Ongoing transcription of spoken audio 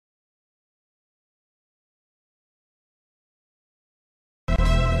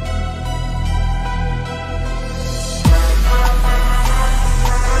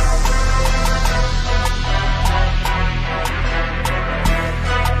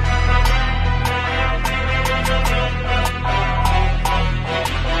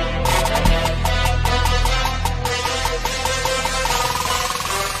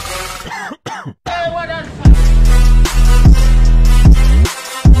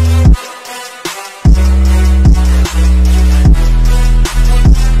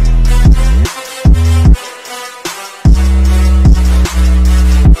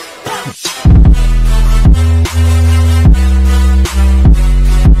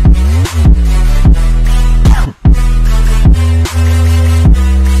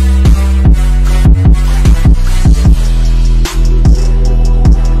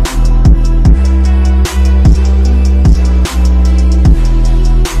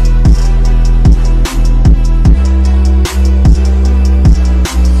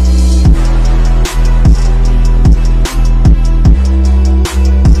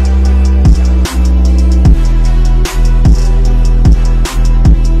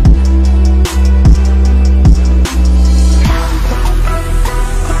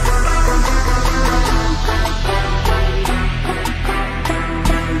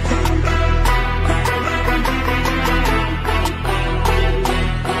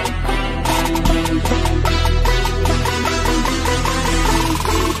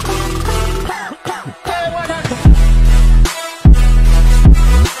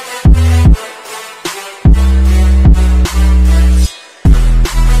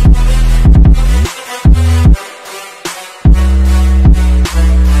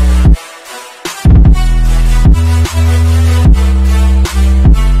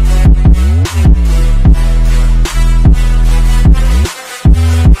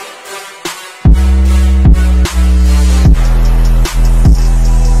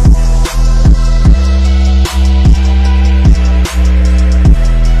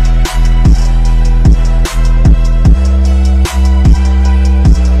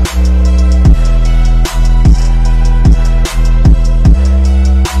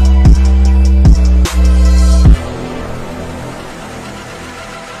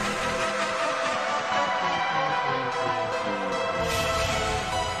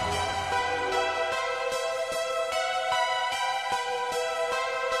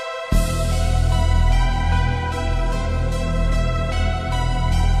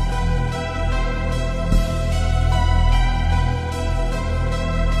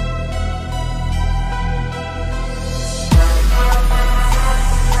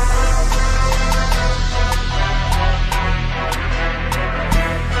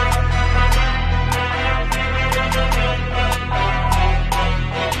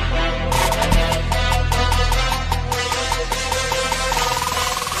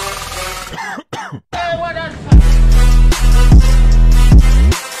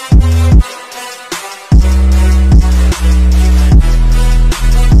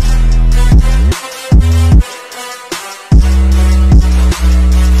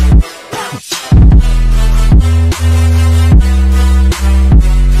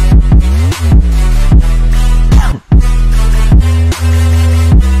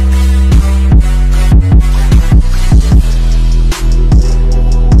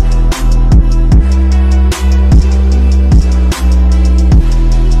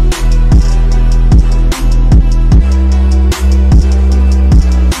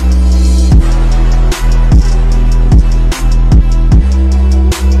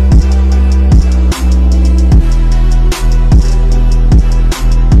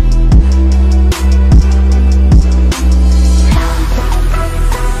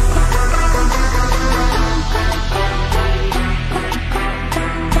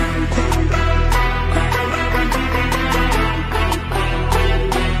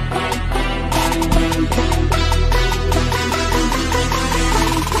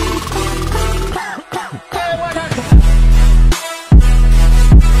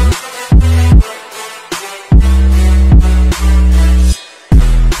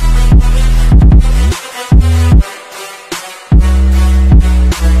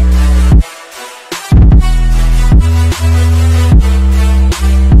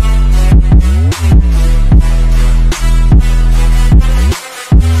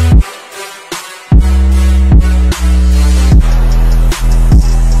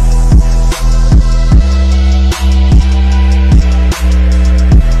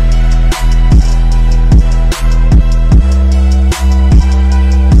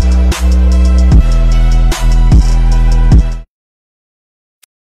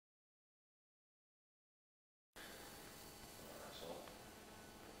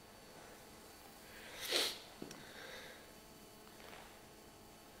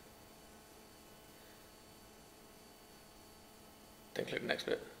Then click the next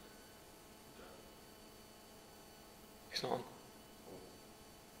bit. It's not on.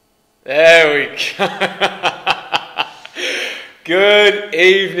 There we go. Good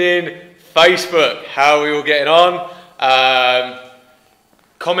evening, Facebook. How are we all getting on?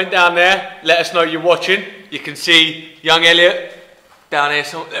 Comment down there. Let us know you're watching. You can see young Elliot down here.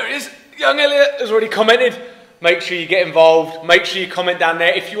 So there it is. Young Elliot has already commented. Make sure you get involved. Make sure you comment down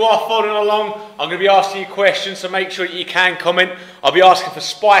there. If you are following along, I'm going to be asking you questions, so make sure you can comment. I'll be asking for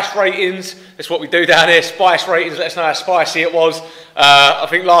spice ratings. That's what we do down here. Spice ratings. Let us know how spicy it was. I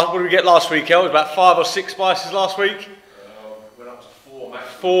think what did we get last week, El? It was about 5 or 6 spices last week. Went up to 4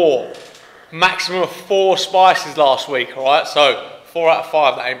 maximum. 4. Maximum of 4 spices last week, alright? So 4 out of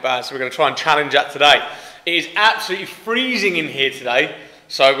 5, that ain't bad. So we're going to try and challenge that today. It is absolutely freezing in here today.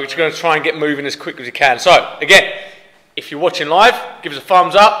 So we're just going to try and get moving as quick as we can. So again, if you're watching live, give us a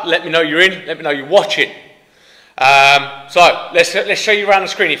thumbs up. Let me know you're in. Let me know you're watching. So let's show you around the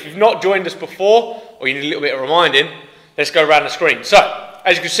screen. If you've not joined us before, or you need a little bit of reminding, let's go around the screen. So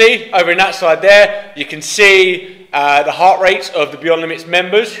as you can see over in that side there, you can see the heart rates of the Beyond Limits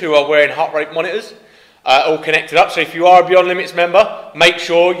members who are wearing heart rate monitors, all connected up. So if you are a Beyond Limits member, make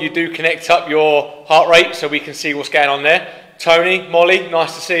sure you do connect up your heart rate so we can see what's going on there. Tony, Molly,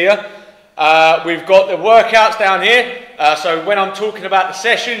 nice to see you. We've got the workouts down here. So when I'm talking about the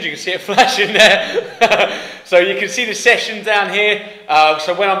sessions, you can see it flashing there. So you can see the sessions down here.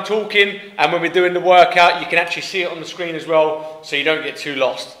 So when I'm talking and when we're doing the workout, you can actually see it on the screen as well, so you don't get too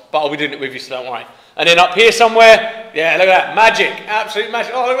lost. But I'll be doing it with you, so don't worry. And then up here somewhere, yeah, look at that, magic, absolute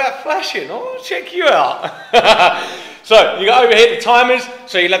magic. Oh, look at that flashing. Oh, check you out. So you got over here the timers,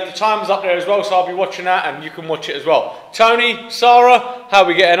 so you'll have the timers up there as well, so I'll be watching that and you can watch it as well. Tony, Sarah, how are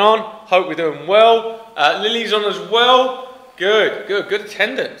we getting on? Hope we're doing well. Lily's on as well. Good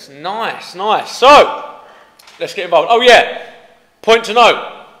attendance. Nice. So, let's get involved. Oh yeah, point to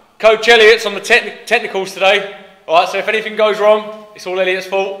note, Coach Elliot's on the technicals today. Alright, so if anything goes wrong, it's all Elliot's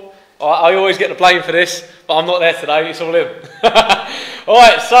fault. Alright, I always get the blame for this, but I'm not there today, it's all him.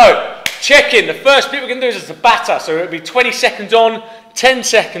 Alright, so, check-in. The first bit we're going to do is a batter. So it'll be 20 seconds on, 10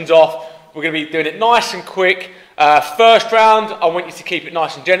 seconds off. We're going to be doing it nice and quick. First round, I want you to keep it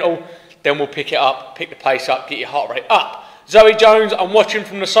nice and gentle. Then we'll pick it up, pick the pace up, get your heart rate up. Zoe Jones, I'm watching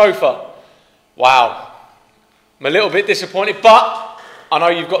from the sofa. Wow. I'm a little bit disappointed, but I know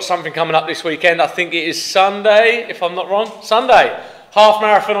you've got something coming up this weekend. I think it is Sunday, if I'm not wrong. Sunday. Half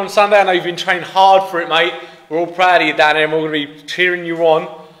marathon on Sunday. I know you've been training hard for it, mate. We're all proud of you down there and we're going to be cheering you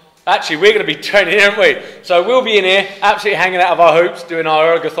on. Actually, we're going to be training, aren't we? So we'll be in here, absolutely hanging out of our hoops, doing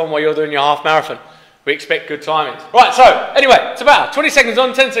our ergothon while you're doing your half marathon. We expect good timings. Right, so anyway, it's about 20 seconds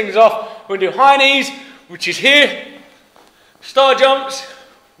on, 10 seconds off. We're going to do high knees, which is here. Star jumps,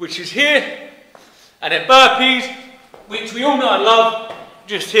 which is here. And then burpees, which we all know and love,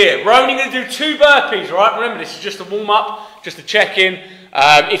 just here. We're only going to do 2 burpees, right? Remember, this is just a warm-up, just a check-in.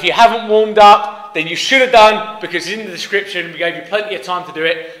 If you haven't warmed up, then you should have done, because it's in the description. We gave you plenty of time to do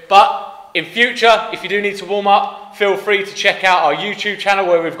it. But in future, if you do need to warm up, feel free to check out our YouTube channel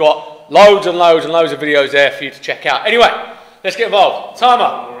where we've got loads and loads and loads of videos there for you to check out. Anyway, let's get involved.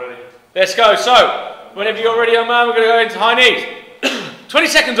 Timer. Let's go. So, whenever you're ready, young man, we're going to go into high knees. 20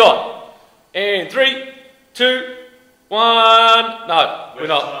 seconds on. In 3, 2, 1. No, we're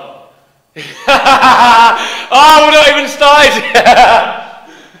not. Oh, we're not even started.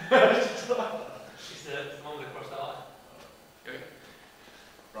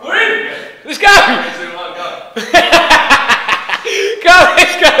 We're in! Let's go! Go,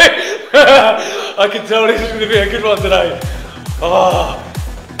 let's go! I can tell this is going to be a good one today. Oh.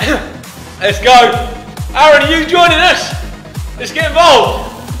 Let's go. Aaron, are you joining us? Let's get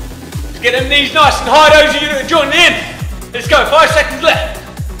involved. Let's get them knees nice and high, those of you that are joining in. Let's go, 5 seconds left.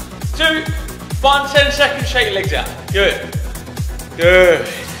 2, 1, 10 seconds, shake your legs out. Good.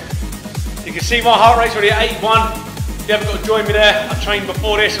 You can see my heart rate's already at 81. You haven't got to join me there. I've trained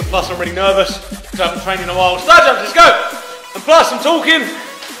before this, and plus I'm really nervous because I haven't trained in a while. Star jumps, let's go! And plus I'm talking,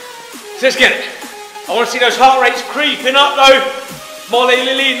 so let's get it. I want to see those heart rates creeping up though. Molly,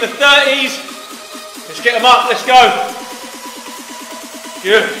 Lily in the 30s. Let's get them up, let's go.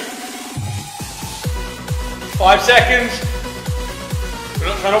 Good. 5 seconds. We're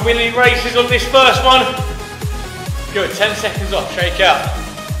not trying to win any races on this first one. Good, 10 seconds off, shake out.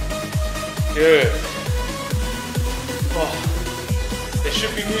 Good. Oh, there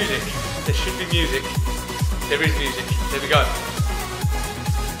should be music. There should be music. There is music. There we go.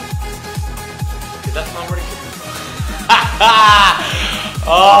 Did that sound really good?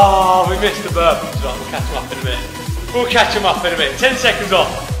 Oh, we missed the burpees. Right, we'll catch them up in a minute. We'll catch them up in a minute. 10 seconds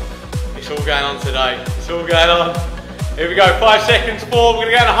off. It's all going on today. It's all going on. Here we go, 5 seconds, 4. We're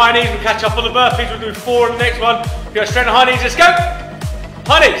gonna go on the high knees and catch up on the burpees. We'll do 4 on the next one. Go straight on high knees, let's go.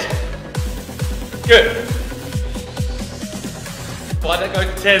 High knees. Good. Why don't go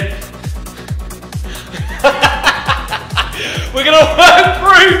to 10? We're gonna work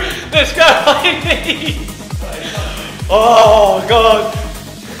through. Let's go high knees. Oh God.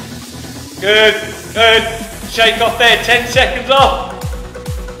 Good, good. Shake off there, 10 seconds off.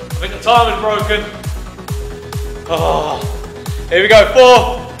 I think the time is broken. Oh. Here we go,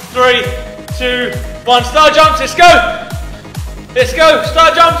 4, 3, 2, 1. Star jumps, let's go. Let's go,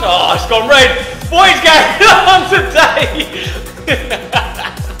 star jumps. Oh, it's gone red. Boys going on today.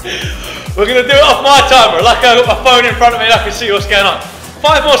 We're gonna do it off my timer. Luckily I've got my phone in front of me and I can see what's going on.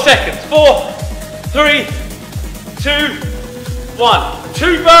 5 more seconds. 4, 3, 2, 1.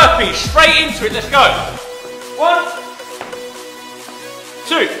 2 burpees, straight into it, let's go. 1,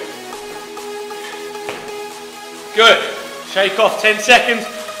 2. Good. Shake off 10 seconds.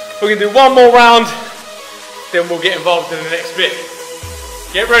 We're going to do 1 more round, then we'll get involved in the next bit.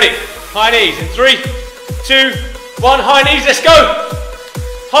 Get ready. High knees in 3, 2, 1. High knees, let's go.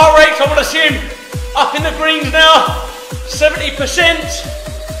 Heart rates, I want to see him up in the greens now. 70%.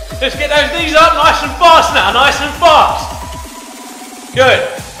 Let's get those knees up nice and fast now, nice and fast. Good.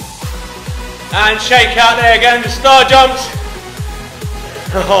 And shake out there, going to star jumps.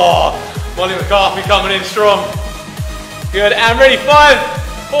 Oh, Molly McCarthy coming in strong. Good, and ready,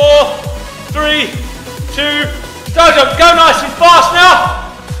 5, 4, 3, 2, star jumps. Go nice and fast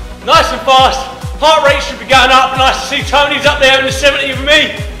now. Nice and fast. Heart rate should be going up. Nice to see Tony's up there in the 70 with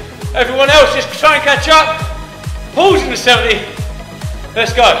me. Everyone else just try and catch up. Paul's in the 70.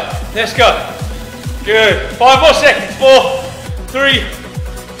 Let's go, let's go. Good, 5 more seconds, 4, 3,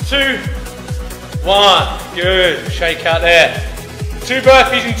 2, 1. Good, shake out there. 2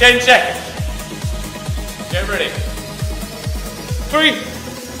 burpees in 10 seconds. Get ready. 3, 2,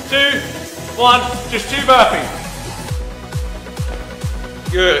 1. Just 2 burpees.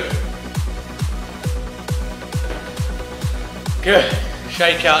 Good. Good.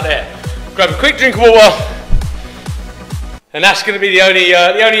 Shake out there. Grab a quick drink of water. And that's going to be the only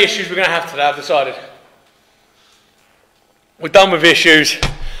issues we're going to have today, I've decided. We're done with issues.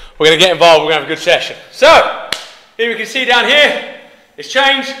 We're going to get involved. We're going to have a good session. So, here we can see down here, it's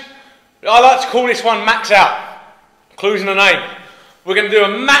changed. I like to call this one max out. Clues in the name. We're going to do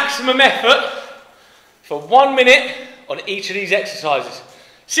a maximum effort for 1 minute on each of these exercises.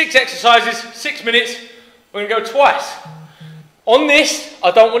 6 exercises, 6 minutes. We're going to go twice. On this, I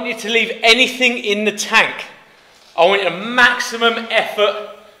don't want you to leave anything in the tank. I want you a maximum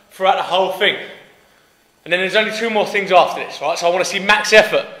effort throughout the whole thing. And then there's only 2 more things after this, right? So I want to see max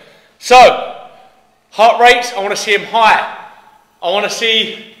effort. So, heart rates, I want to see them high. I want to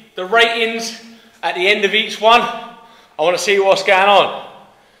see the ratings at the end of each one. I want to see what's going on.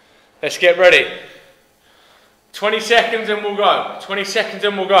 Let's get ready. 20 seconds and we'll go. 20 seconds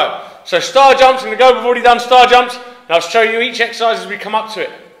and we'll go. So star jumps, I'm going to go, we've already done star jumps. And I'll show you each exercise as we come up to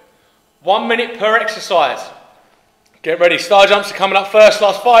it. 1 minute per exercise. Get ready, star jumps are coming up first,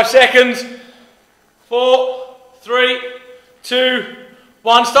 last 5 seconds. 4, 3, 2,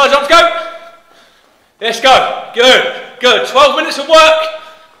 1, star jumps, go. Let's go, good, good. 12 minutes of work.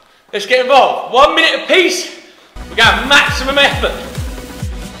 Let's get involved. 1 minute apiece. We're going maximum effort.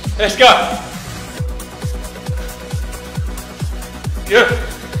 Let's go. Good.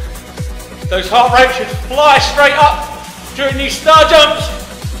 Those heart rates should fly straight up during these star jumps.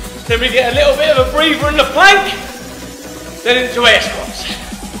 Then we get a little bit of a breather in the plank. Then into air squats.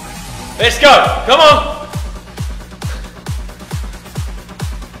 Let's go. Come on.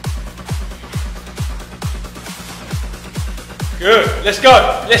 Good. Let's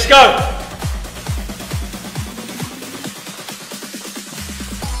go. Let's go.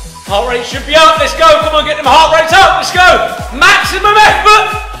 Heart rate should be up. Let's go. Come on, get them heart rates up. Let's go. Maximum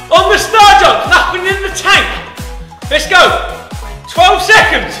effort on the star jump. Nothing in the tank. Let's go. 12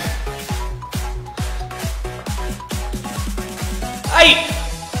 seconds. 8,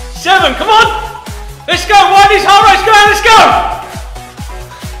 7, come on. Let's go. Why are these heart rates going? Let's go.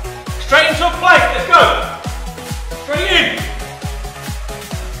 Straight into a plank. Let's go. Straight in.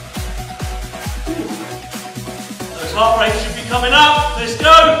 Those heart rates should be coming up. Let's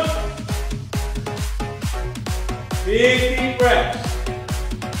go. Big deep breaths.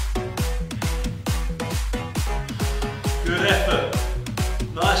 Good effort.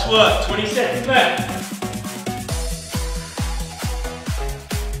 Nice work. 20 seconds left.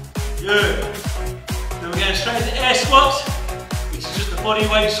 Good. Then we're going straight into air squats, which is just a body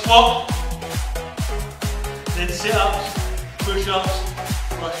weight squat. Then sit-ups, push-ups,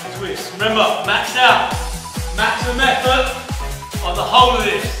 Russian twists. Remember, max out. Maximum effort on the whole of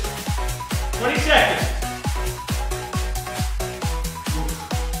this. 20 seconds.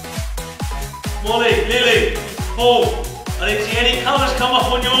 Molly, Lily, Paul, I didn't see any colours come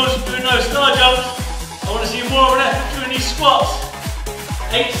up on yours doing those star jumps. I want to see more of an effort doing these squats.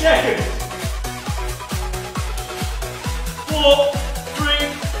 8 seconds. 4, 3,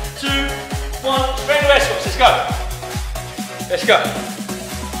 2, 1. Straight away squats, let's go. Let's go.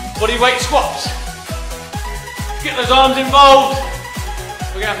 Body weight squats. Get those arms involved.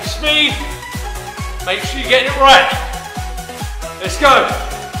 We're going to have speed. Make sure you're getting it right. Let's go.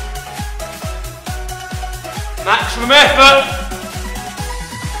 Maximum effort.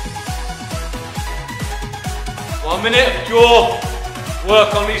 1 minute of your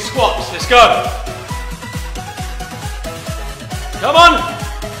work on these squats. Let's go. Come on.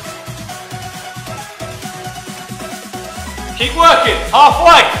 Keep working.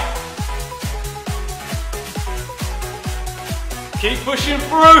 Halfway. Keep pushing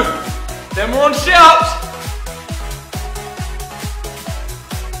through. Then we're on sit-ups.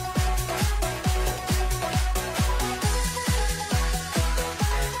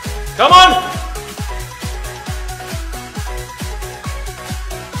 Come on.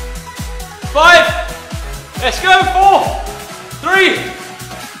 5. Let's go. 4, 3,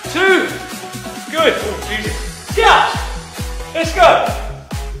 2. Good. Oh, Jesus. Sit-ups. Let's go.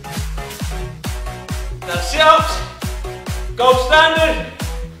 Now sit-ups. Gold standard,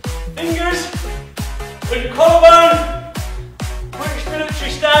 fingers, with your collarbone, British military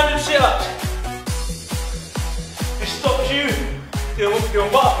standard sit-ups. This stops you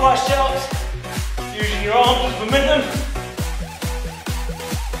doing butterfly sit-ups, using your arms as momentum,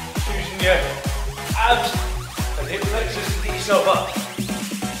 using your abs and hip flexors to get yourself up.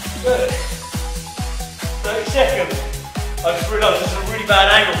 Good. 30 seconds. I just realised this is a really bad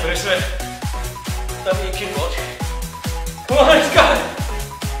angle for this, so don't be a kid watch. Come on, let's go.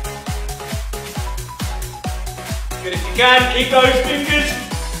 Good, if you can, keep those fingers,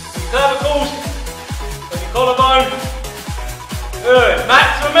 your clavicles, and your collarbone. Good,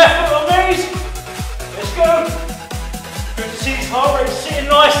 maximum effort on these. Let's go. Good to see this heart rate sitting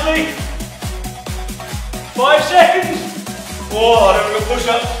nicely. 5 seconds. Oh, then we're going to push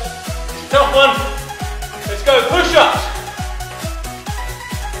up. It's a tough one. Let's go, push ups.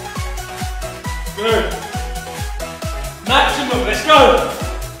 Good. Maximum, let's go.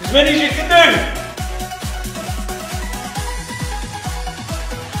 As many as you can do.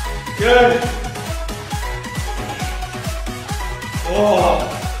 Good. Oh,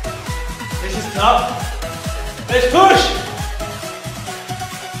 this is tough. Let's push.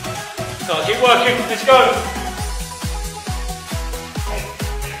 So keep working, let's go.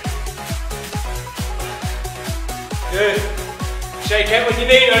 Good. Shake it when you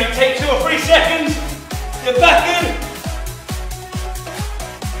need, only take 2 or 3 seconds. Get back in.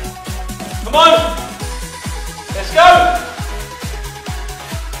 Come on, let's go.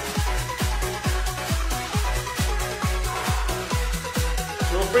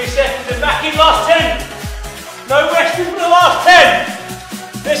 2 or 3 seconds and back in, last 10. No resting for the last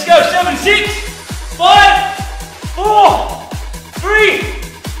 10. Let's go, 7, 6, 5, 4, 3,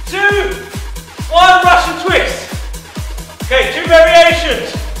 2, 1, Russian twist. Okay, 2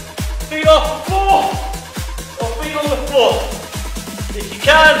 variations. Feet off the floor or feet on the floor. If you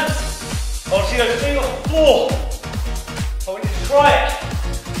can, I want to see those feet on the floor. I want you to try it.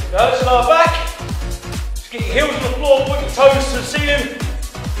 If it hurts lower back, just get your heels on the floor, put your toes to the ceiling,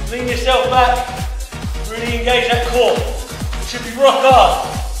 lean yourself back, really engage that core. It should be rock hard.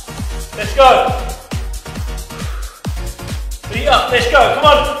 Let's go. Feet up, let's go, come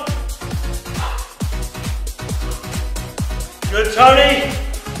on. Good Tony,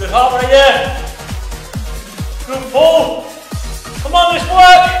 good heart rate there. Good Paul. Come on, let's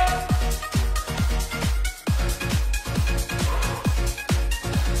work.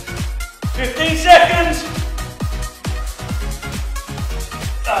 15 seconds.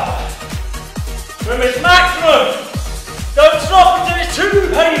 Remember, it's maximum. Don't stop until it's too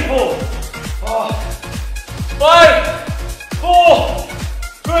painful. 5, 4,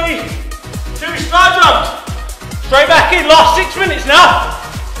 3, 2, star jumps. Straight back in, last 6 minutes now.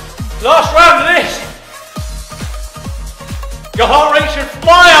 Last round of this. Your heart rate should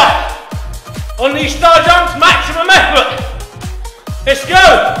fly up on these star jumps, maximum effort. Let's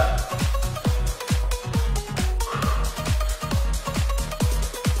go.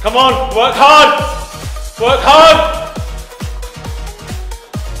 Come on, work hard. Work hard.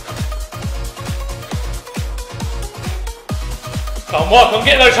 Come on, work on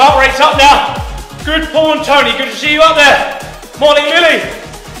getting those heart rates up now. Good Paul and Tony, good to see you up there. Molly, Lily,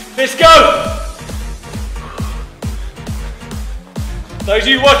 let's go. Those of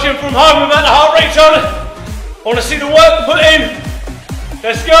you watching from home without the heart rate on, I want to see the work put in.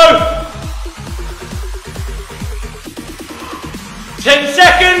 Let's go. 10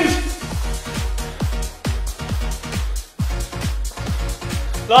 seconds.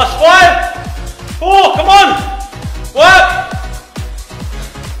 Last 5, 4, come on. Work.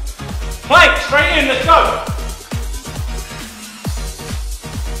 Plank, straight in, let's go.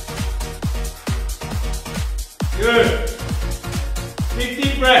 Good. Big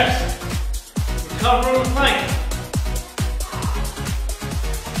deep breaths. Recover on the plank.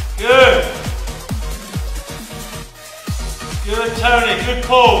 Good. Good Tony, good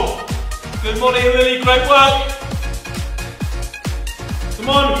pull. Good Molly and Lily, great work. Come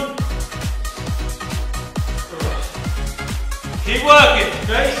on. Keep working,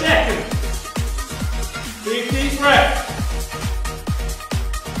 30 seconds. Big deep breath.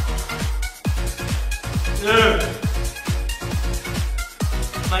 Good.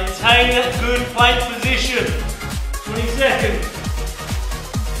 Maintain that good plank position. 20 seconds.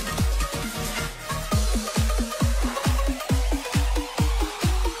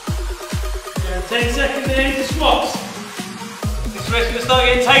 Yeah, 10 seconds and into squats. This rest is going to start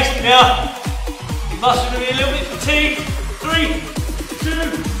getting tasty now. Your muscles are going to be a little bit fatigued. 3, 2,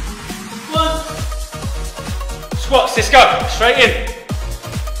 1. Squats, let's go. Straight in.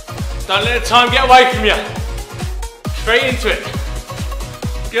 Don't let the time get away from you. Straight into it.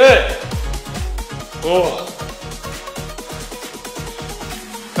 Good. Oh.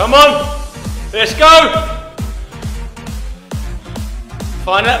 Come on. Let's go.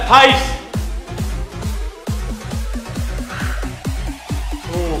 Find that pace.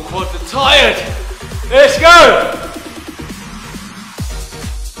 Oh, quads are tired. Let's go.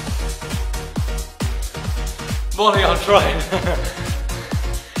 Molly, I'm trying.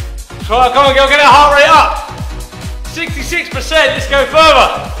 Try, come on, girl, get that heart rate up. 66%, let's go further.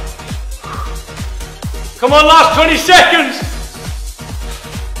 Come on, last 20 seconds.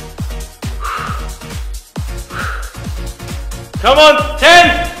 Come on,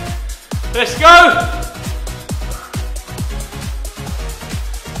 10. Let's go.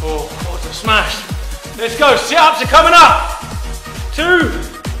 Oh, quads are smashed. Let's go, sit-ups are coming up. 2,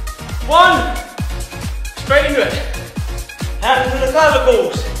 1. Straight into it. Hands to the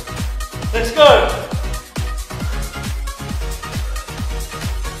clavicles. Let's go.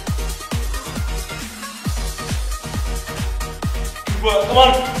 Good work, come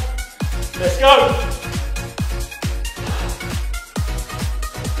on. Let's go.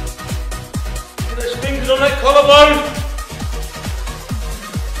 Get those fingers on that collarbone.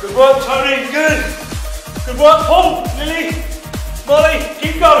 Good work, Tony, good. Good work, Paul, Lily, Molly,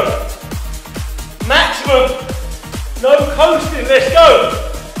 keep going. Maximum. No coasting, let's go.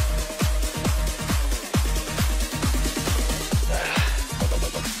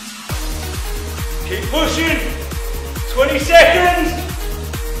 Keep pushing. 20 seconds.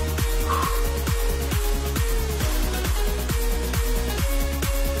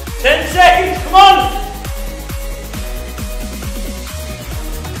 Ten seconds, come on.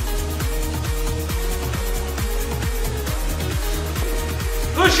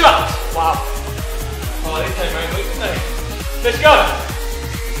 Push-ups. Wow. Oh, they came very quick, didn't they? Let's go.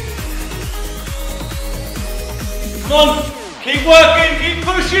 Come on. Keep working, keep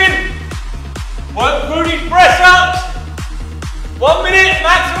pushing. Work through these press ups. 1 minute,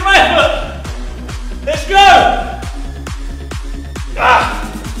 maximum effort. Let's go.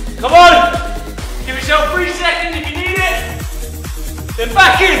 Come on. Give yourself 3 seconds if you need it. Then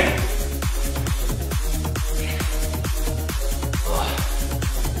back in.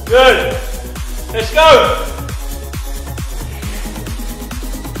 Good. Let's go.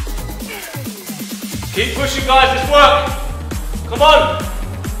 Keep pushing, guys. Let's work. Come on.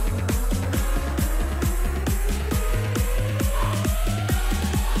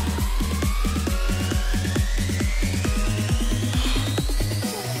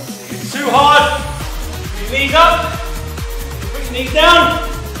 Too hard. Put your knees up. Put your knees down.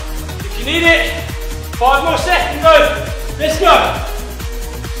 If you need it. 5 more seconds though. Let's go.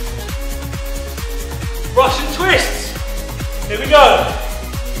 Russian twists. Here we go.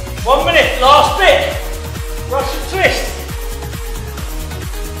 1 minute. Last bit. Russian twist.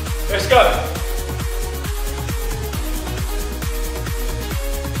 Let's go.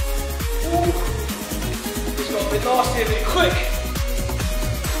 Ooh. It's got a bit nasty, a bit quick.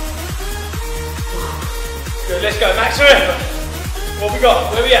 Good, let's go, maximum effort. What we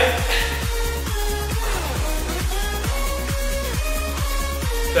got? Where we at?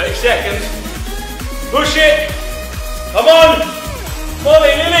 30 seconds. Push it. Come on.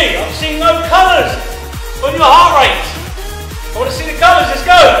 Molly, Lily, I'm seeing no colours on your heart rate. want to see the colours, let's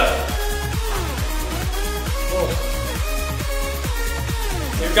go. Oh.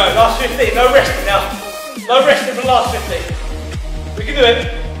 Here we go, last 15, no resting now. No resting for the last 15. We can do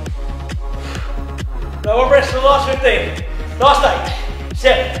it. No one rest for the last 15. Last 8,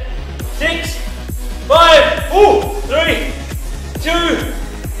 7, 6, 5, 4, 3, 2,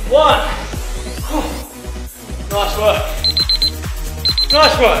 1. Nice work.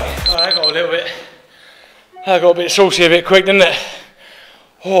 Nice work. Oh, I got a bit saucy a bit quick, didn't it?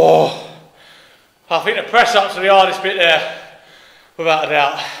 Oh, I think the press ups are the hardest bit there, without a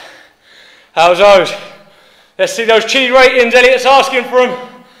doubt. How's those? Let's see those chili ratings. Elliot's asking for them.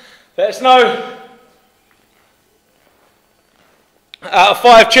 Let us know. Out of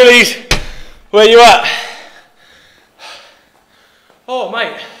 5 chilies, where you at? Oh,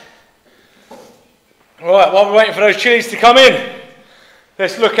 mate. Right, while we're waiting for those chilies to come in,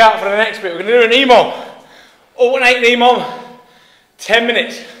 let's look out for the next bit. We're going to do an EMOM. Alternate EMOM, 10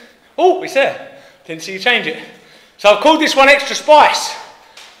 minutes. Oh, it's there. Didn't see you change it. So I've called this one extra spice,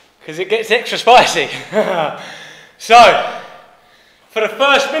 because it gets extra spicy. So, for the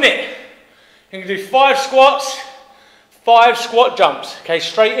first minute, you can do 5 squats, 5 squat jumps, okay,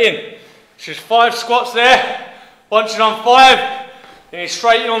 straight in. It's just 5 squats there. Once you've done 5, then you're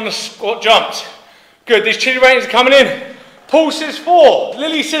straight in on the squat jumps. Good, these chili ratings are coming in. Paul says 4,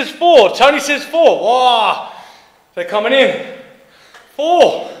 Lily says 4, Tony says 4. Wow, they're coming in.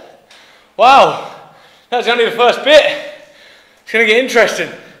 4. Wow, that's only the first bit. It's going to get interesting.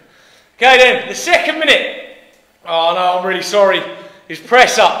 Okay then, the second minute. Oh no, I'm really sorry. Is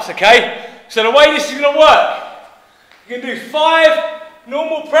press ups, okay? So the way this is going to work, you can do 5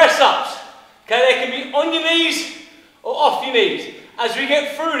 normal press ups. Okay, they can be on your knees or off your knees. As we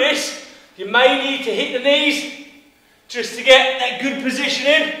get through this, you may need to hit the knees just to get that good position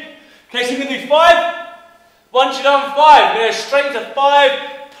in. Okay, so you can do 5. Once you've done 5, you're going to go straight to 5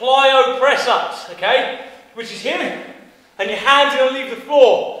 plyo press ups, okay? Which is here. And your hands are going to leave the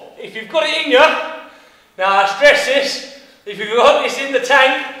floor. If you've got it in you, now I stress this, if you've got this in the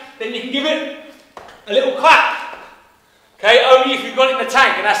tank, then you can give it a little clap. Okay, only if you've got it in the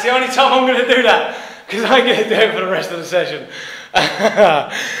tank, and that's the only time I'm going to do that, because I ain't going to do it for the rest of the session.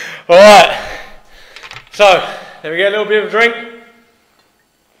 Alright, so, there we get a little bit of a drink.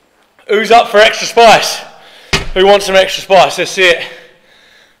 Who's up for extra spice? Who wants some extra spice? Let's see it.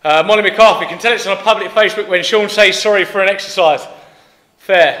 Molly McCarthy, can tell it's on a public Facebook when Sean says sorry for an exercise.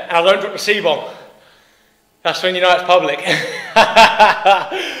 Fair, and I don't drop the C-bomb. That's when you know it's public.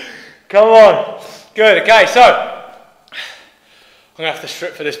 Come on. Good, okay, so I'm going to have to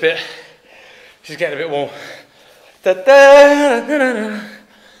strip for this bit. This is getting a bit warm.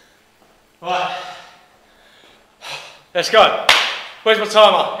 Right. Let's go. Where's my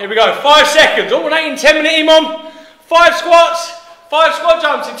timer? Here we go. 5 seconds. Alternating 10-minute EMOM. 5 squats. 5 squat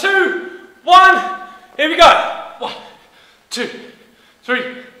jumps in 2, 1. Here we go. 1, 2,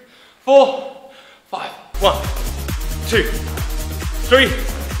 3, 4, 5. 1, 2, 3,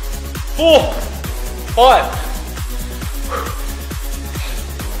 4, 5.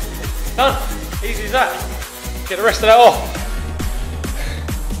 Done. Easy as that. Get the rest of that off.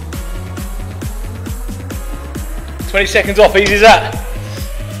 20 seconds off, easy as that.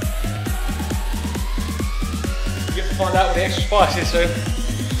 You get to find out what the extra spice is soon.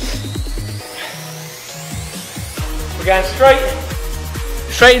 We're going straight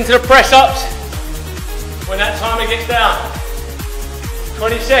into the press ups when that timer gets down.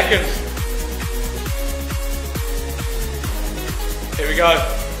 20 seconds. Here we go.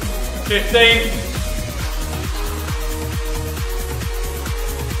 15.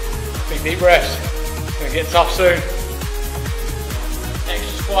 Big deep breaths. It's going to get tough soon.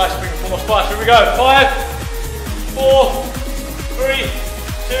 Extra spice, bring some more spice. Here we go. 5, 4, 3, 2,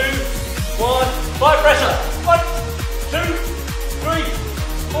 1. 5 press ups. 1, 2, 3,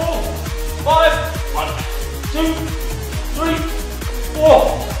 4, 5. 1, 2, 3,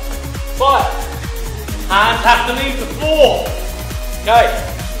 4, 5. Hands have to leave the floor. Okay.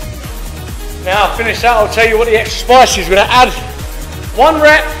 Now finish that, I'll tell you what the extra spice is. We're going to add 1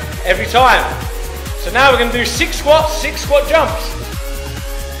 rep every time. So now we're going to do 6 squats, 6 squat jumps,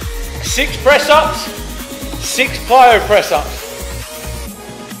 6 press ups, 6 plyo press ups.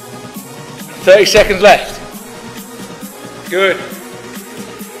 30 seconds left. Good.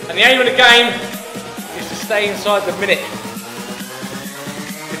 And the aim of the game is to stay inside the minute.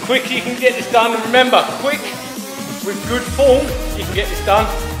 The quicker you can get this done, and remember, quick with good form, you can get this done.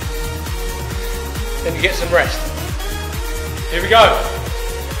 Then you get some rest. Here we go.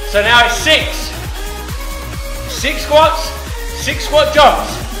 So now it's 6. 6 squats, 6 squat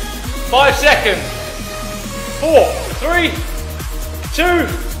jumps. 5 seconds. 4, 3, 2,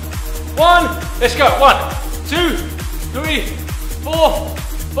 1. Let's go. 1, 2, 3, 4,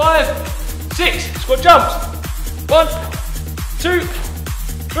 5, 6. Squat jumps. 1, 2,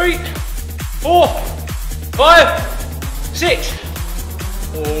 3, 4, 5, 6.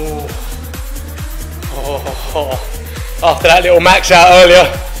 Oh. After that little max out earlier,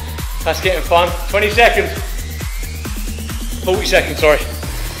 that's getting fun. 20 seconds. 40 seconds, sorry.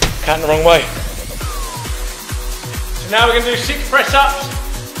 Counting the wrong way. So now we're going to do 6 press ups,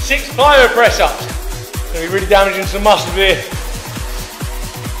 6 plyo press ups. Going to be really damaging some muscles here.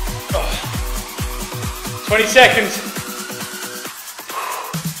 20 seconds.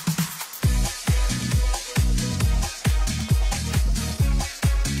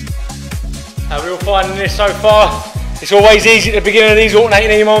 How are we all finding this so far? It's always easy at the beginning of these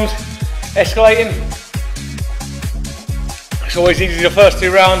alternating EMOMs, escalating. It's always easy the first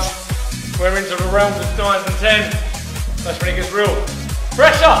 2 rounds. We're into the realms of 9s and 10. That's when it gets real.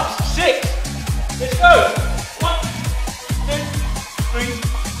 Press ups, 6. Let's go. 1, 2, 3,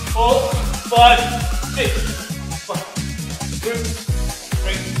 4, 5, 6. 1, 2,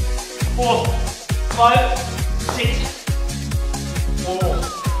 3, 4, 5, 6.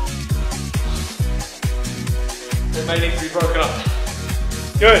 4. It may need to be broken up.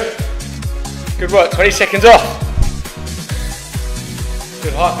 Good. Good work. 20 seconds off.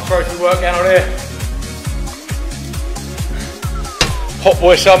 Good hypertrophy work down on here. Hot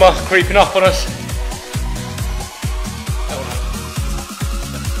boy summer creeping up on us.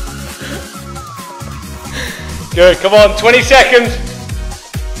 Good. Come on. 20 seconds.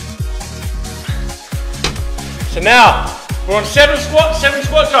 So now we're on 7 squats, 7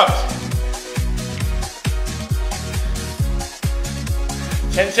 squat jumps.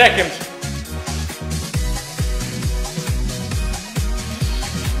 10 seconds.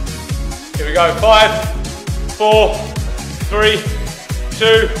 Here we go. 5, 4, 3,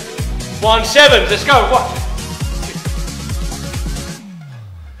 2, 1. 7. Let's go. 1, 2.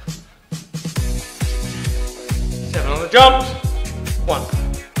 7 on the jumps. 1,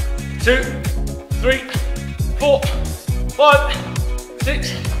 2, 3, 4, 5,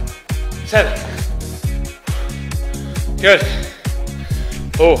 6, 7. Good.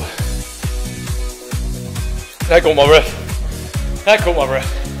 Oh, that caught my breath. That caught my breath.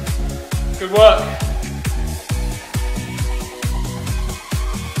 Good work.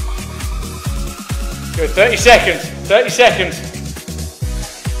 Good, 30 seconds, 30 seconds.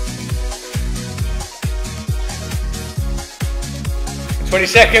 20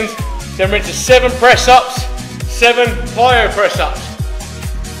 seconds, then we're into 7 press ups, 7 plyo press ups.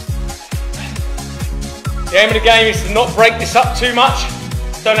 The aim of the game is to not break this up too much.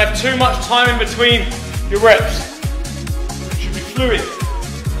 Don't have too much time in between your reps. It should be fluid.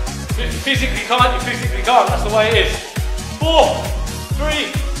 If you physically can't, you physically can't. That's the way it is. 4,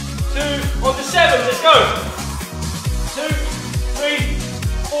 3, 2, on to 7. Let's go. 2, 3,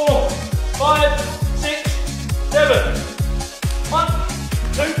 4, 5, 6, 7. 1,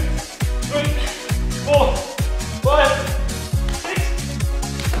 2, 3, 4, 5, 6,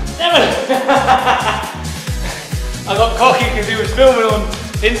 7. I got cocky because he was filming on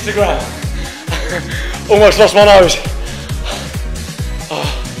Instagram. Almost lost my nose.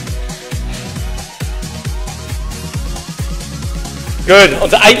 Oh. Good, on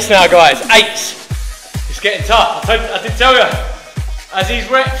to 8s now guys, 8s. It's getting tough, I did tell you. As these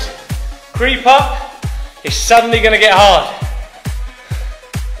reps creep up, it's suddenly going to get hard.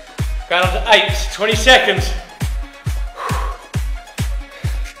 Going on to 8s, 20 seconds.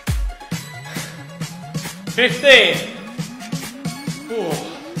 15. Ooh.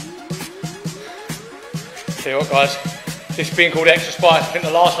 Tell you what guys, this being called extra spice, I think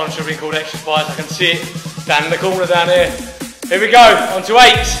the last one should have been called extra spice. I can see it down in the corner down here. Here we go, on to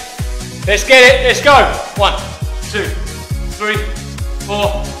 8s. Let's get it, let's go. 1, 2, 3,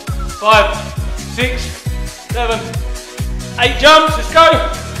 4, 5, 6, 7, 8 jumps, let's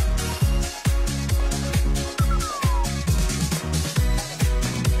go.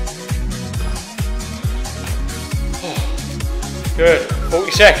 Good,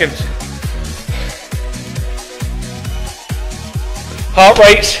 40 seconds. Heart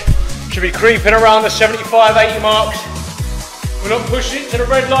rates should be creeping around the 75, 80 marks. We're not pushing it to the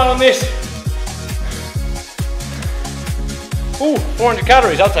red line on this. Ooh, 400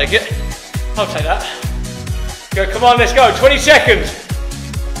 calories, I'll take it. I'll take that. Good, come on, let's go, 20 seconds.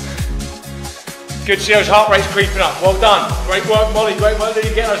 Good to see those heart rates creeping up, well done. Great work, Molly, great work that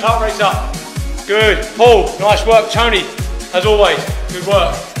you get those heart rates up. Good, Paul, nice work, Tony. As always, good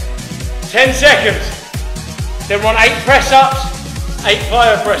work. 10 seconds. Then we're on 8 press ups, 8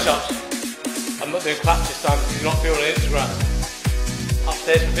 plyo press ups. I'm not doing claps this time because you're not feeling Instagram.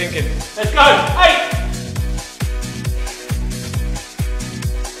 There's some thinking. Let's go. 8.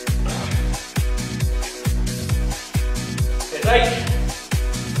 There's 8.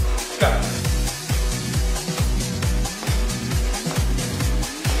 Let's go.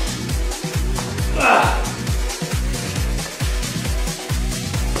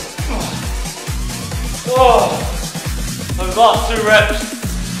 Oh, those last 2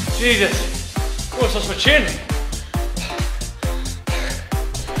 reps. Jesus, almost lost my chin.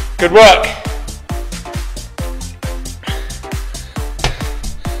 Good work.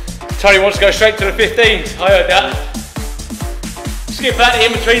 Tony wants to go straight to the 15s. I heard that. Skip that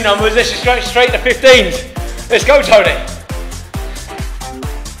in between numbers. Let's just go straight to 15s. Let's go, Tony.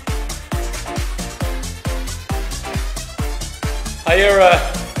 I hear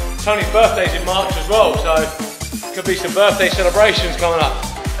Tony's birthday's in March as well, so could be some birthday celebrations coming up.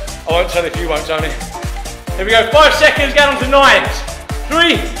 I won't tell if you won't, Tony. Here we go. 5 seconds. Get on to 9s.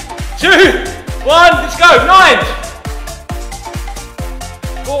 3, 2, 1, let's go, 9,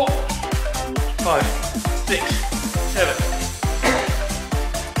 4, 5, 6, 7,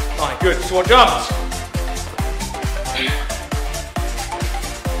 9, good, squat jumps.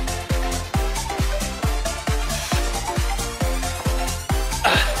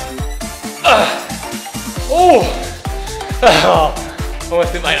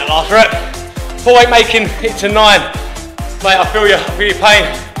 Almost didn't make that last rep. Full weight making it to 9. Mate, I feel your pain.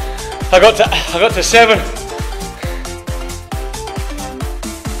 I got to 7.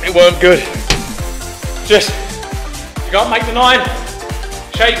 It weren't good. Just, if you can't make the 9,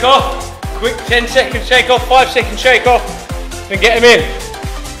 shake off. Quick 10 second shake off, 5 second shake off, then get them in.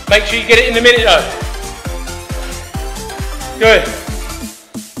 Make sure you get it in the minute though. Good.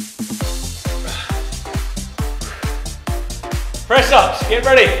 Press ups, get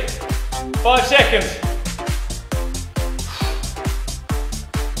ready. 5 seconds.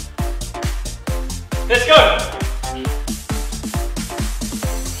 Let's go.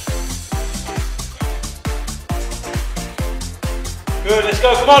 Good, let's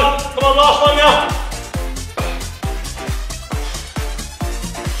go, come on. Come on, last one now.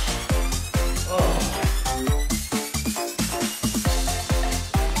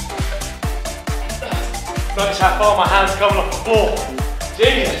 Notice how far my hands coming off the floor.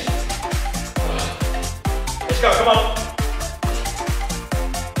 Jesus. Let's go, come on.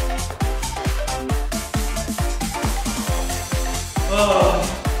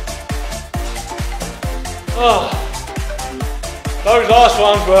 Those last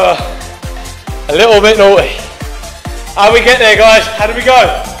ones were a little bit naughty. How we get there, guys? How do we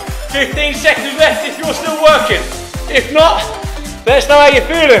go? 15 seconds left if you're still working. If not, let us know how you're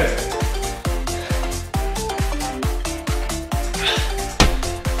feeling.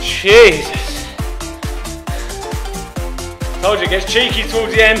 Jesus. Told you it gets cheeky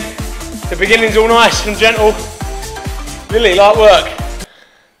towards the end. The beginning's all nice and gentle. Really light work.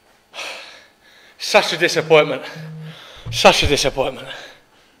 Such a disappointment. Such a disappointment.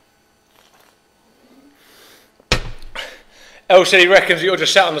 El said he reckons that you're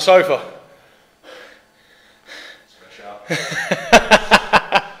just sat on the sofa.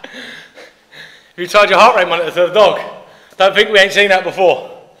 Have you tied your heart rate monitor to the dog? Don't think we ain't seen that before.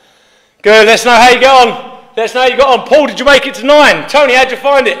 Good, let's know how you got on. Let's know how you got on. Paul, did you make it to 9? Tony, how'd you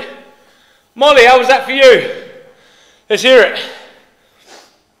find it? Molly, how was that for you? Let's hear it.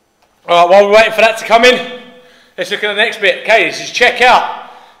 All right, while we're waiting for that to come in, let's look at the next bit. Okay, this is checkout.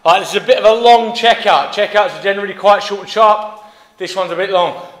 All right, this is a bit of a long checkout. Checkouts are generally quite short and sharp. This one's a bit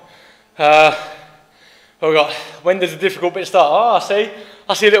long. What we got? When does the difficult bit start? Oh,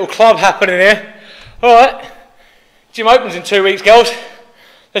 I see a little club happening here. All right, gym opens in 2 weeks, girls.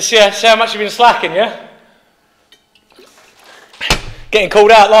 Let's see how much you've been slacking, yeah? Getting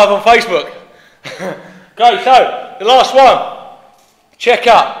called out live on Facebook. Okay, so the last one. Check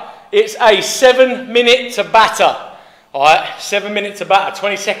out. It's a 7-minute to batter. All right, 7 minutes to batter.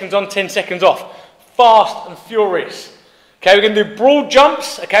 20 seconds on, 10 seconds off. Fast and furious. Okay, we're going to do broad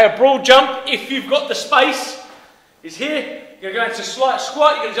jumps. Okay, a broad jump, if you've got the space, is here. You're going to go into a slight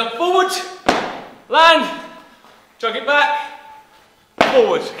squat. You're going to jump forwards, land, jog it back,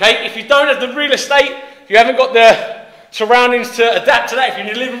 forwards. Okay, if you don't have the real estate, if you haven't got the surroundings to adapt to that, if you're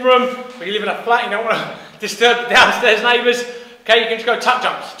in your living room or you live in a flat, you don't want to disturb the downstairs neighbours, okay, you can just go tuck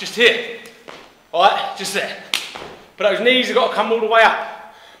jumps, just here. Alright, just there. But those knees have got to come all the way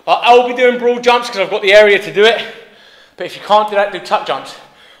up. I'll be doing broad jumps because I've got the area to do it. But if you can't do that, do tuck jumps.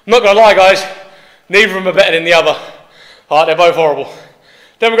 I'm not going to lie, guys, neither of them are better than the other. Alright, they're both horrible.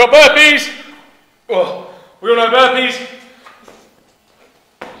 Then we've got burpees. Oh, we all know burpees.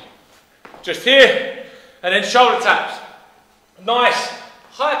 Just here, and then shoulder taps. Nice,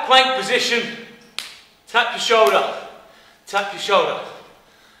 high plank position. Tap your shoulder. Tap your shoulder.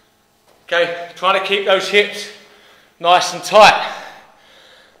 Okay, try to keep those hips nice and tight.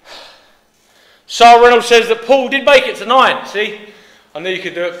 Sarah Reynolds says that Paul did make it to 9. See? I knew you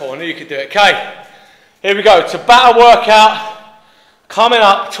could do it, Paul. I knew you could do it. Okay, here we go. Tabata workout. Coming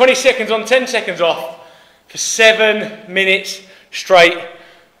up. 20 seconds on, 10 seconds off. For 7 minutes straight.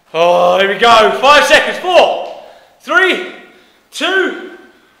 Oh, here we go. 5 seconds. 4, 3, 2,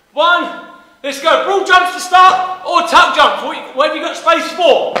 1. Let's go. Broad jumps to start or tuck jumps. What have you got space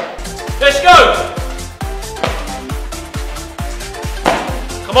for? Let's go.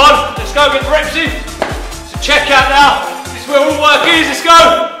 Come on. Let's go. Get the reps in. So check out now. This is where all work is. Let's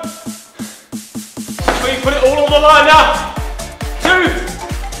go. Make sure you put it all on the line now. 2,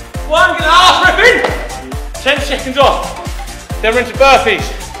 1. Get the arse rep in. 10 seconds off. Then we're into burpees.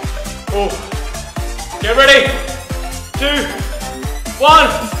 Oh. Get ready. 2, 1.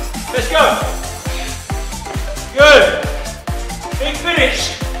 Let's go. Good. Big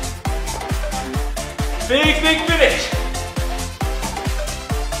finish. Big finish.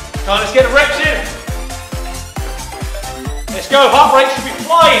 Come on, let's get the reps in. Let's go. Heart rate should be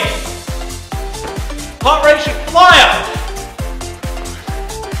flying. Heart rate should fly up.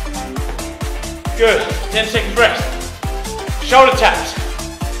 Good. 10 seconds rest. Shoulder taps.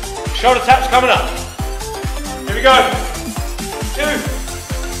 Shoulder taps coming up. Here we go. 2,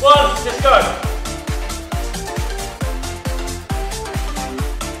 1. Let's go.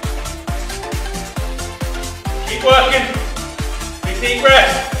 Keep working. Big deep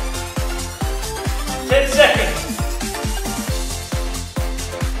breath. 10 seconds.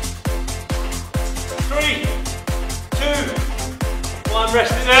 3, 2, 1.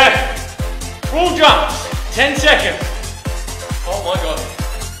 Rest it there. Broad jumps. 10 seconds. Oh my God.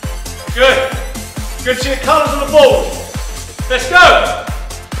 Good. Good to see the colours on the board. Let's go.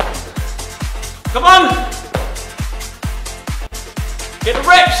 Come on. Get the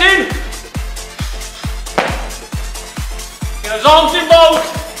reps in. Get those arms involved.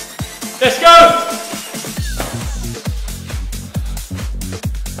 Let's go.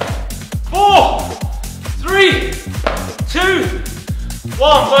 4, 3, 2,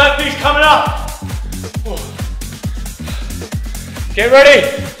 1. Burpees coming up. Get ready.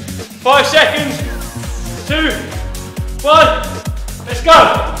 5 seconds. 2, 1. Let's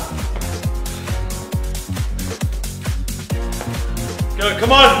go. Good.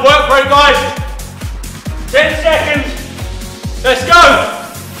 Come on. Work rate, guys. 10 seconds. Let's go.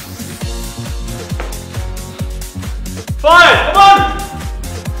 5. Come on.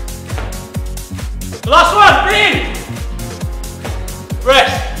 Last one. In.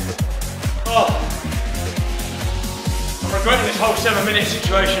 Rest. Oh. I'm regretting this whole 7-minute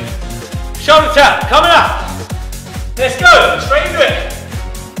situation. Shoulder tap, coming up. Let's go, straight into it.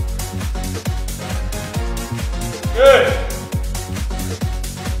 Good.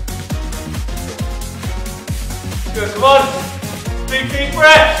 Good, come on. Big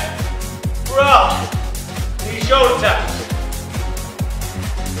breath. Breath. These shoulder taps.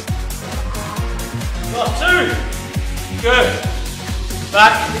 Last 2. Good.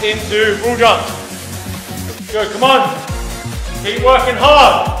 Back into broad jumps. Good, come on. Keep working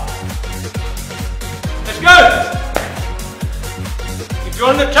hard. Let's go. If you're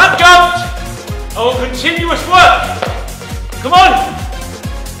on the tuck jumps, I want continuous work. Come on.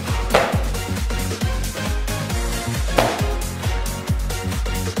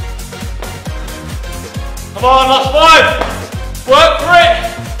 Come on, last 5. Work for it.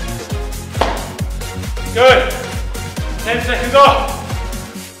 Good. 10 seconds off.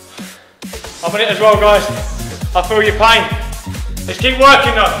 I'm on it as well, guys. I feel your pain. Let's keep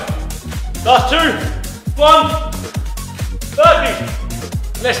working though. Last 2, 1,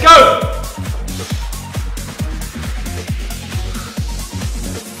 30. Let's go.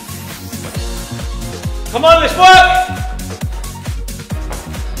 Come on, let's work.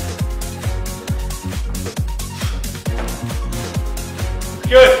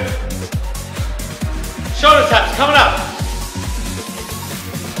 Good. Shoulder taps coming up.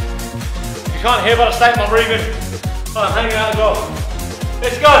 You can't hear, but I stay my breathing. Oh, I'm hanging out as well.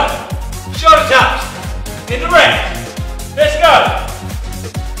 Let's go. Shoulder taps. In the red. Let's go.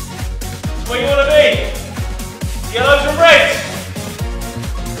 That's where you want to be. Yellows and reds.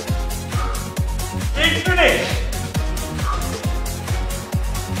 Big finish.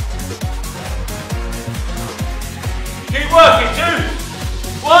 Keep working. 2,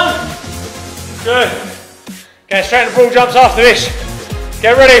 1. Good. Going straight into broad jumps after this.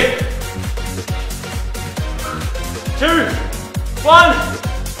 Get ready. 2, 1.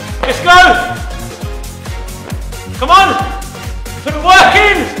 Let's go. Come on. Put the work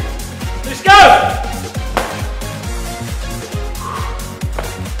in.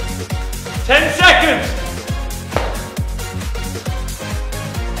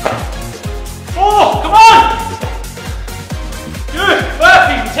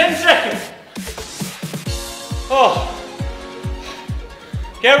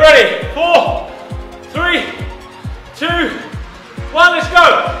 Get ready. 4, 3, 2, 1, let's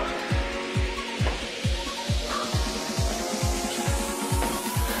go.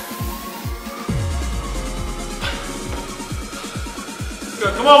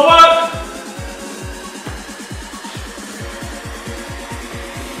 Good, come on, work.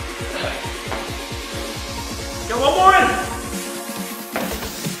 Get one more in.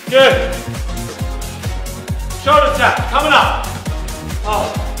 Good. Shoulder tap, coming up.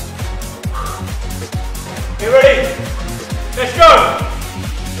 Oh. Get ready. Let's go.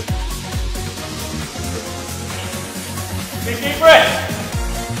 Big deep breath.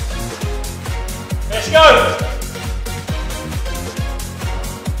 Let's go.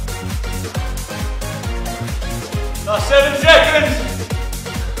 Last 7 seconds.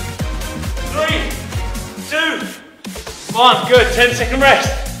 3, 2, 1. Good. 10-second rest.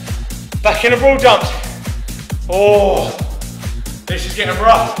 Back in the broad jumps. Oh, this is getting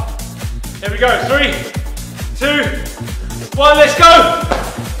rough. Here we go. 3, 2, 1. Let's go.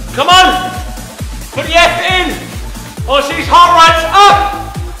 Come on. Put the effort in. I want to see these heart rates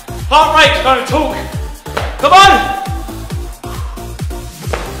up. Heart rate's going to talk. Come on.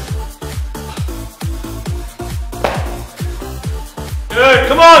 Good,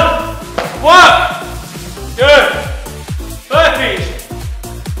 come on, work, good, burpees,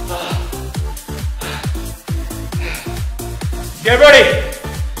 get ready,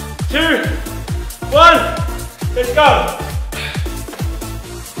 2, 1, let's go.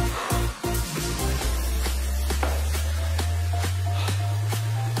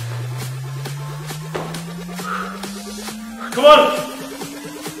 Come on,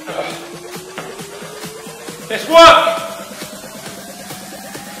 let's work.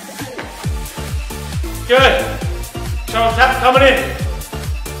 Good. Shoulder tap coming in.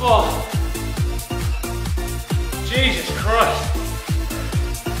 Oh. Jesus Christ.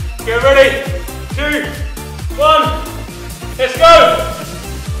 Get ready. 2, 1. Let's go.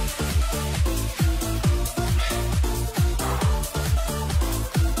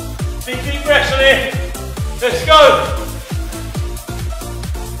 Big deep breaths on here. Let's go.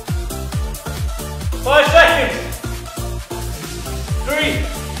 5 seconds. 3,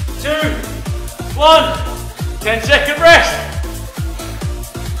 2, 1, 10-second rest.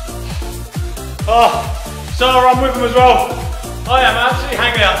 Oh, so I'm with them as well. I am absolutely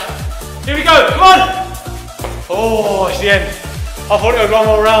hanging out. Here we go, come on. Oh, it's the end. I thought it was one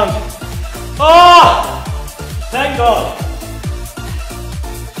more round. Oh, thank God.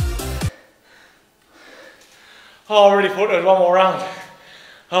 Oh, I really thought it was one more round.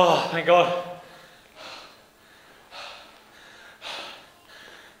 Oh, thank God.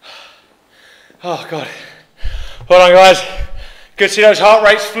 Oh God. Well done guys. Good to see those heart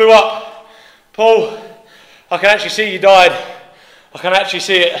rates flew up. Paul, I can actually see you died. I can actually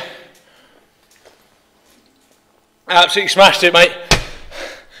see it. Absolutely smashed it, mate.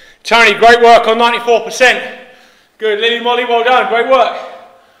 Tony, great work on 94%. Good, Lily, Molly, well done, great work.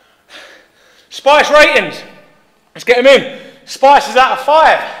 Spice ratings. Let's get them in. Spice is out of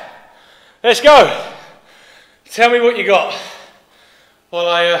 5. Let's go. Tell me what you got while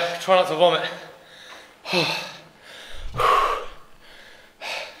I try not to vomit.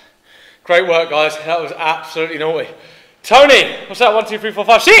 Great work guys, that was absolutely naughty. Tony, what's that? 1, 2, 3, 4,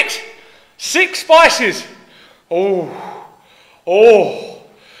 5, 6! 6 spices! Oh, oh,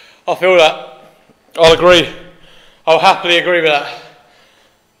 I feel that. I'll agree. I'll happily agree with that.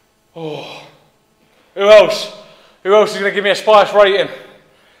 Oh, who else? Who else is going to give me a spice rating?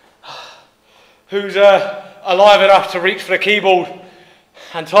 Who's alive enough to reach for the keyboard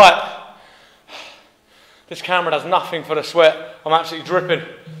and type? This camera does nothing for the sweat. I'm absolutely dripping.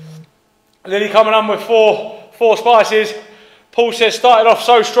 Lily coming on with four spices. Paul says started off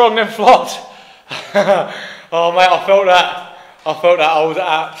so strong then flopped. Oh mate, I felt that. I was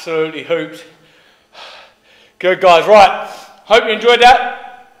absolutely hooped. Good guys, right. Hope you enjoyed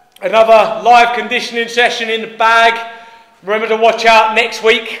that. Another live conditioning session in the bag. Remember to watch out next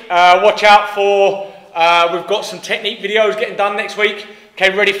week. Watch out for, we've got some technique videos getting done next week.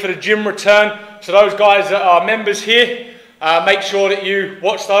 Okay, ready for the gym return. So those guys that are members here, make sure that you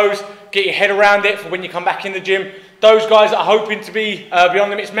watch those, get your head around it for when you come back in the gym. Those guys that are hoping to be Beyond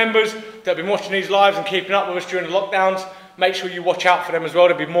Limits members, that have been watching these lives and keeping up with us during the lockdowns, make sure you watch out for them as well.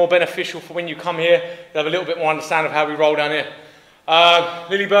 They'll be more beneficial for when you come here. They'll have a little bit more understanding of how we roll down here.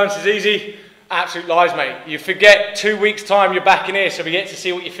 Lily Burns is easy. Absolute lies, mate. You forget 2 weeks' time you're back in here, so we get to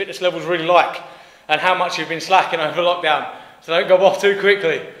see what your fitness level's really like and how much you've been slacking over lockdown. So don't go off too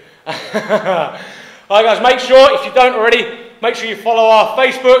quickly. Alright guys, make sure, if you don't already, make sure you follow our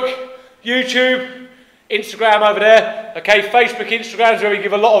Facebook, YouTube, Instagram over there. Okay, Facebook, Instagram is where we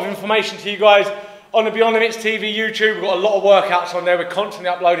give a lot of information to you guys. On the Beyond Limits TV YouTube, we've got a lot of workouts on there. We're constantly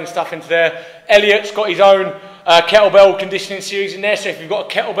uploading stuff into there. Elliot's got his own kettlebell conditioning series in there. So if you've got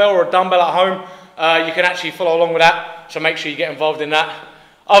a kettlebell or a dumbbell at home, you can actually follow along with that. So make sure you get involved in that.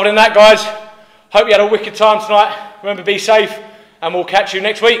 Other than that, guys, hope you had a wicked time tonight. Remember, be safe, and we'll catch you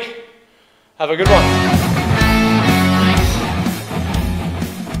next week. Have a good one.